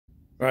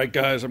All right,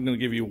 guys, I'm going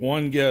to give you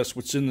one guess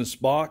what's in this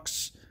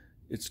box.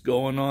 It's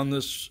going on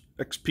this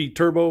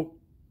RZRTurbo.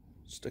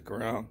 Stick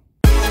around.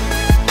 Hey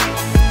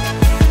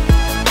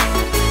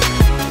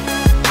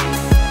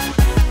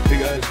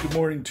guys, good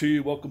morning to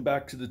you. Welcome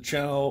back to the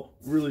channel.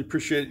 Really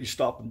appreciate you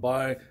stopping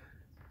by.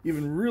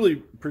 Even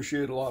really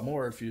appreciate it a lot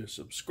more if you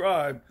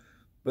subscribe.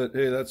 But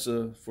hey, that's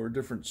for a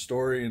different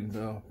story, and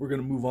we're going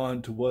to move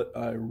on to what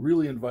I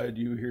really invited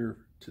you here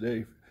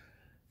today,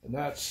 and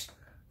that's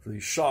for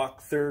the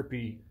shock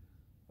therapy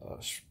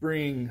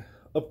spring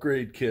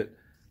upgrade kit.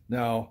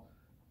 Now,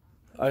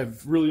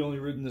 I've really only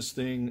ridden this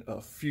thing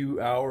a few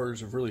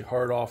hours of really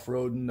hard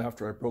off-roading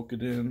after I broke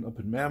it in up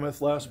in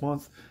Mammoth last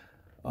month.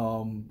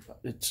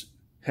 It's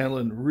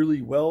handling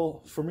really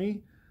well for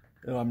me.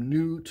 And I'm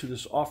new to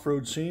this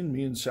off-road scene.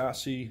 Me and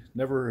Sassy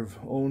never have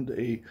owned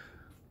a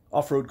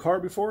off-road car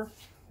before,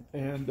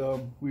 and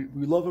we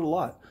love it a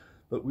lot,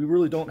 but we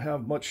really don't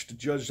have much to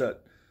judge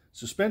that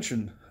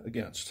suspension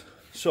against.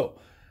 So,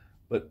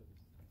 but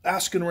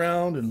asking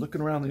around and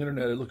looking around the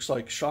internet, it looks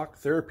like shock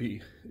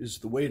therapy is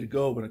the way to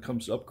go when it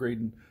comes to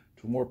upgrading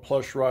to a more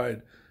plush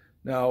ride.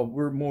 Now,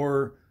 we're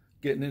more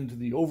getting into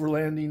the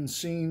overlanding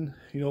scene.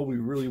 You know, we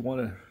really want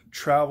to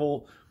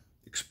travel,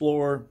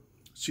 explore,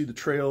 see the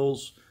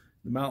trails,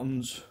 the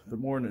mountains, but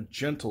more in a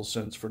gentle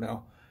sense for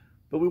now.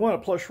 But we want a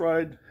plush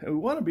ride, and we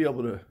want to be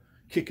able to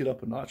kick it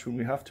up a notch when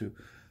we have to.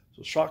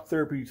 So shock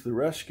therapy to the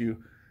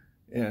rescue.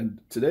 And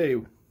today,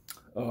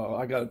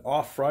 I got an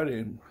off Friday,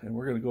 and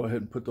we're going to go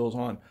ahead and put those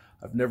on.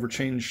 I've never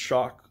changed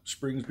shock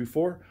springs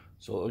before,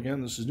 so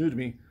again, this is new to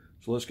me.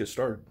 So let's get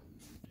started.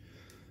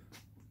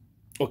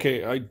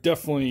 Okay, I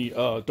definitely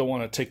don't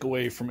want to take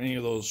away from any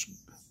of those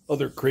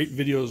other great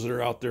videos that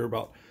are out there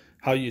about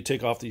how you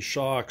take off these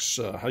shocks,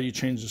 how you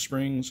change the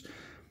springs.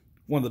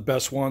 One of the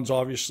best ones,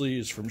 obviously,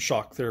 is from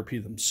Shock Therapy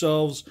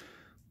themselves.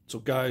 So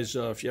guys,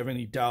 if you have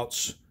any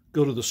doubts,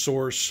 go to the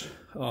source.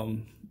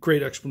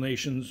 Great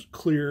explanations,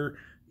 clear,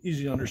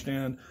 easy to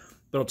understand.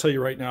 But I'll tell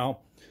you right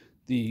now,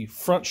 the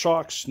front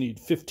shocks need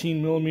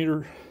 15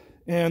 millimeter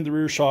and the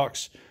rear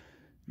shocks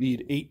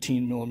need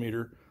 18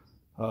 millimeter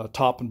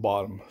top and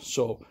bottom.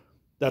 So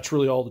that's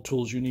really all the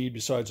tools you need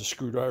besides a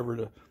screwdriver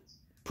to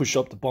push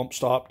up the bump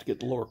stop to get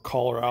the lower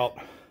collar out.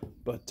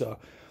 But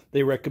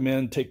they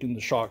recommend taking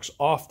the shocks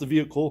off the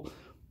vehicle,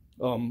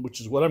 which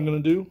is what I'm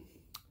going to do.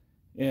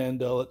 And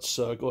let's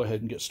go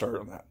ahead and get started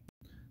on that.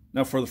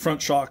 Now for the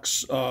front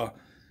shocks,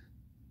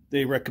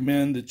 they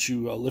recommend that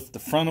you lift the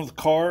front of the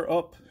car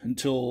up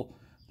until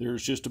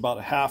there's just about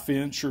a ½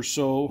 inch or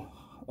so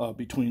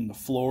between the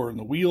floor and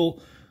the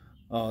wheel.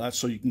 That's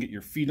so you can get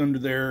your feet under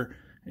there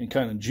and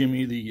kind of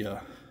jimmy the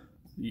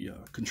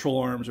control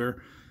arms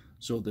there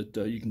so that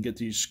you can get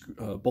these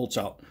bolts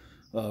out.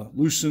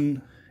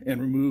 Loosen and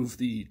remove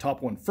the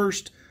top one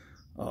first.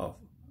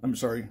 I'm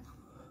sorry,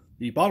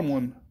 the bottom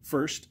one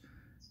first,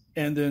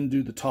 and then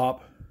do the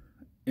top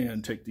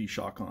and take the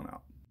shock on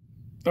out.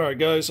 All right,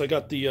 guys, I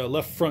got the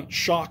left front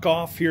shock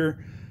off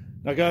here.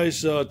 Now,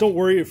 guys, don't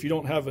worry if you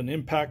don't have an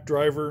impact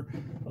driver.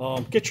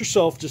 Get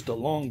yourself just a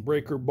long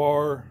breaker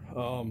bar.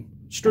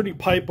 Sturdy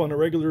pipe on a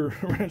regular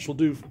wrench will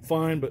do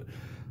fine, but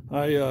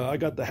I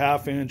got the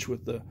 ½ inch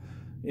with the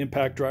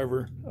impact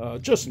driver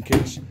just in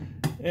case.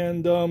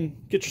 And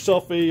get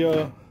yourself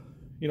a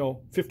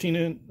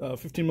 15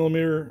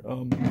 millimeter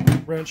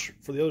wrench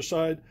for the other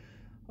side.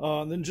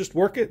 Then just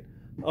work it.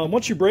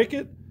 Once you break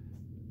it,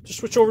 just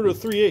switch over to a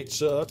 3/8.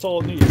 That's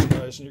all it needs,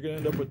 guys. And you're going to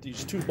end up with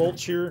these two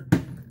bolts here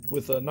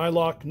with a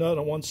nylock nut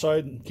on one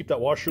side, and keep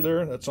that washer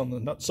there. That's on the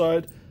nut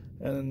side.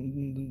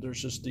 And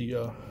there's just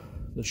the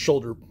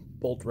shoulder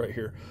bolt right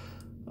here.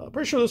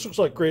 Pretty sure this looks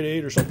like grade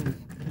 8 or something,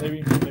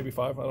 maybe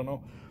 5, I don't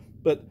know.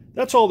 But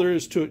that's all there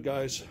is to it,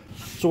 guys.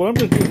 So what I'm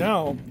going to do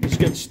now is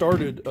get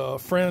started.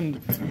 Friend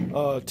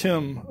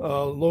Tim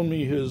loaned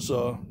me his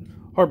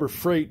Harbor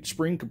Freight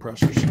spring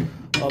compressors.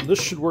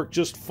 This should work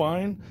just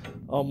fine.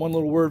 One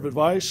little word of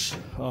advice,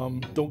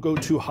 don't go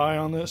too high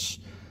on this,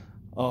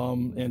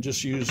 and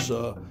just use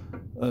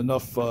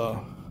enough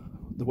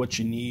what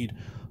you need.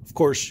 Of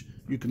course,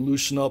 you can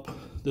loosen up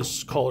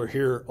this collar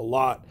here a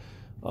lot.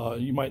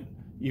 You might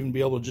even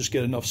be able to just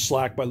get enough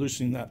slack by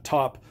loosening that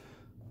top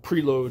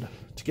preload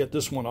to get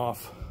this one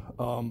off.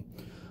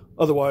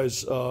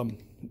 Otherwise, a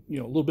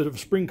little bit of a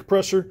spring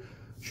compressor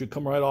should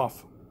come right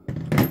off.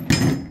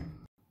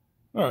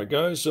 All right,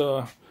 guys,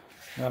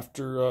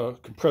 after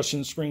compressing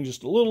the spring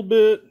just a little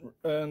bit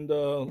and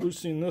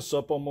loosening this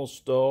up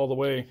almost all the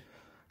way,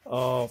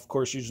 of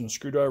course using a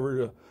screwdriver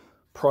to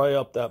pry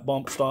up that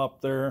bump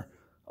stop there,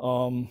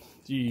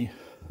 the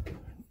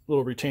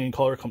little retaining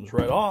collar comes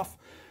right off.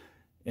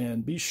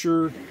 And be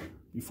sure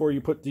before you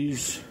put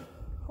these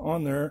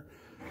on there,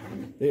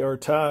 they are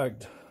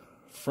tagged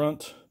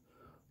front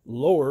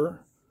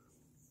lower,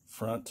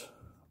 front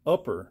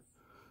upper.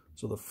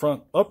 So the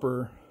front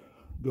upper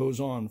goes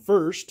on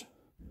first,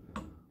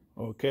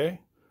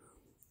 okay,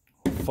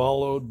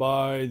 followed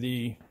by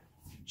the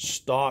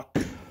stock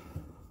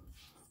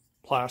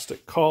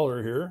plastic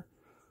collar here.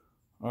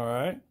 All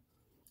right,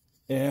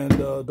 and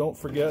don't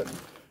forget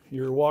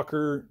your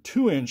Walker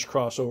 2-inch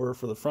crossover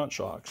for the front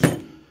shocks.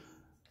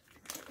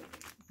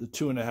 The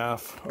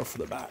 2.5 are for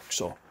the back.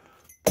 So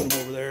put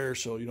them over there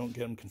so you don't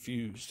get them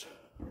confused.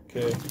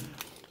 Okay.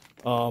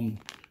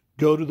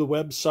 Go to the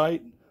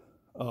website,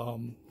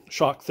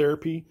 Shock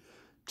Therapy,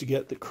 to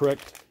get the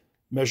correct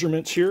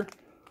measurements here.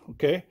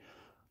 Okay.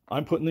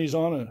 I'm putting these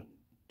on a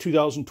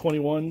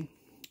 2021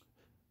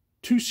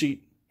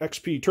 2-seat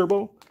XP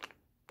Turbo,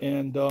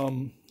 and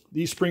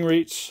these spring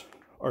rates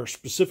are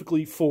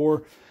specifically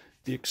for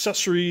the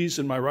accessories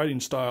and my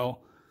riding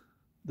style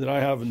that I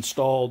have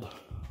installed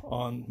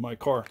on my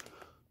car.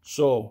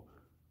 So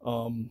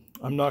I'm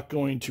not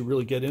going to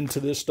really get into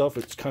this stuff.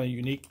 It's kind of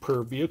unique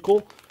per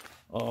vehicle,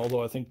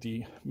 although I think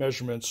the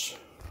measurements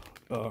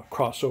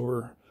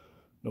crossover,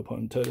 no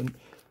pun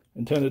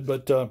intended,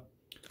 but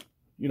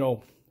you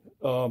know,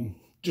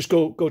 just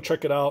go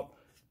check it out,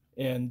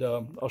 and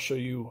I'll show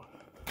you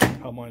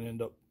how mine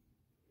end up.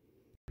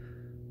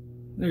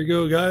 There you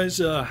go,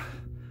 guys.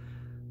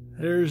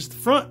 There's the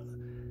front.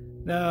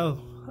 Now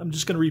I'm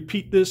just going to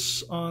repeat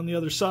this on the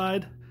other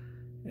side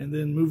and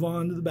then move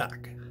on to the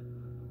back.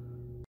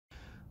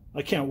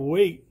 I can't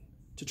wait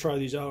to try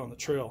these out on the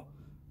trail,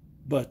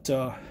 but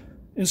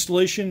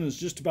installation is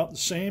just about the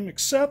same,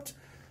 except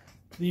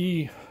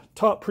the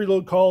top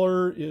preload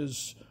collar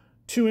is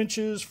 2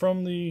 inches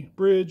from the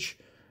bridge,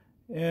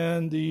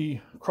 and the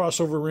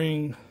crossover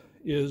ring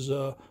is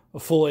a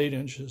full 8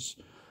 inches.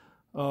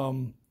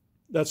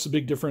 That's the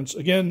big difference.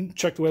 Again,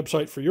 check the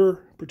website for your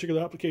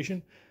particular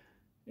application,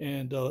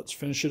 and let's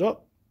finish it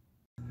up.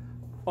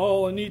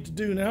 All I need to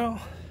do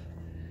now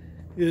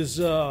is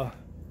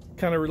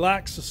kind of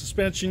relax the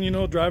suspension, you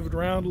know, drive it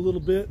around a little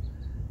bit,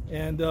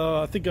 and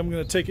I think I'm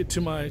going to take it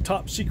to my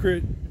top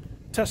secret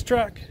test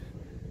track.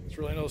 It's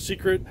really no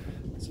secret.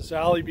 It's this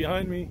alley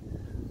behind me.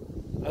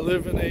 I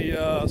live in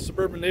a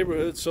suburban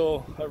neighborhood,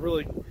 so I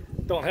really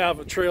don't have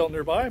a trail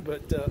nearby,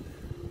 but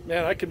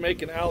man, I could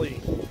make an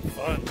alley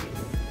fun.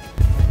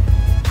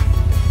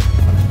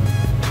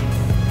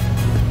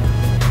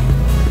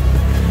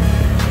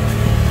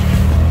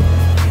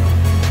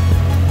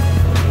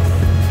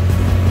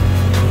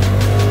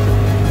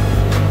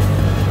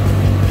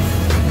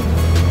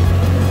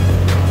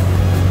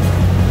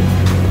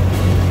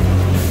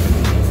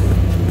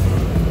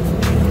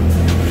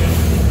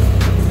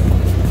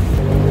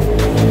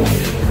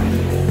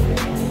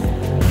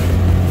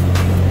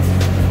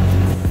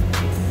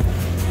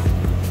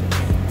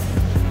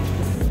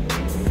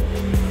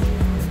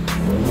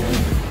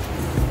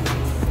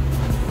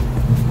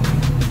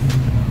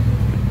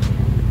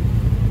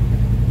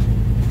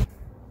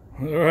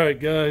 Alright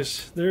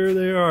guys, there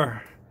they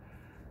are.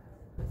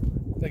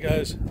 Hey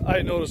guys,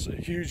 I noticed a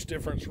huge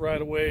difference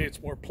right away.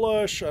 It's more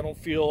plush. I don't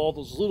feel all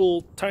those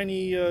little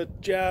tiny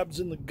jabs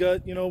in the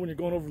gut, you know, when you're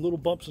going over little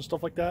bumps and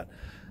stuff like that.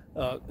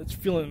 It's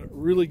feeling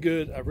really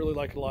good. I really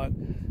like it a lot.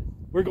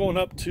 We're going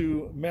up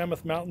to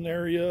Mammoth Mountain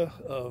area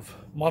of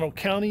Mono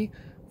County,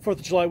 4th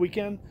of July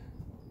weekend.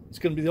 It's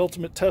going to be the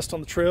ultimate test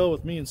on the trail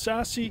with me and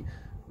Sassy.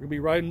 We're going to be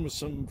riding with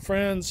some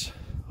friends.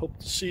 Hope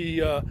to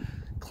see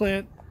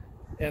Clint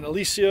and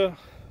Alicia,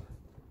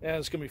 and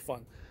it's gonna be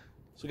fun.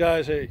 So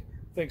guys, hey,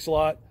 thanks a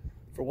lot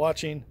for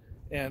watching,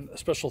 and a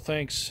special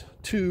thanks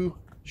to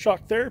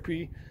Shock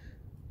Therapy.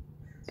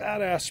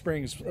 Badass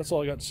springs. That's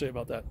all I got to say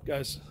about that,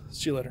 guys.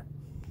 See you later.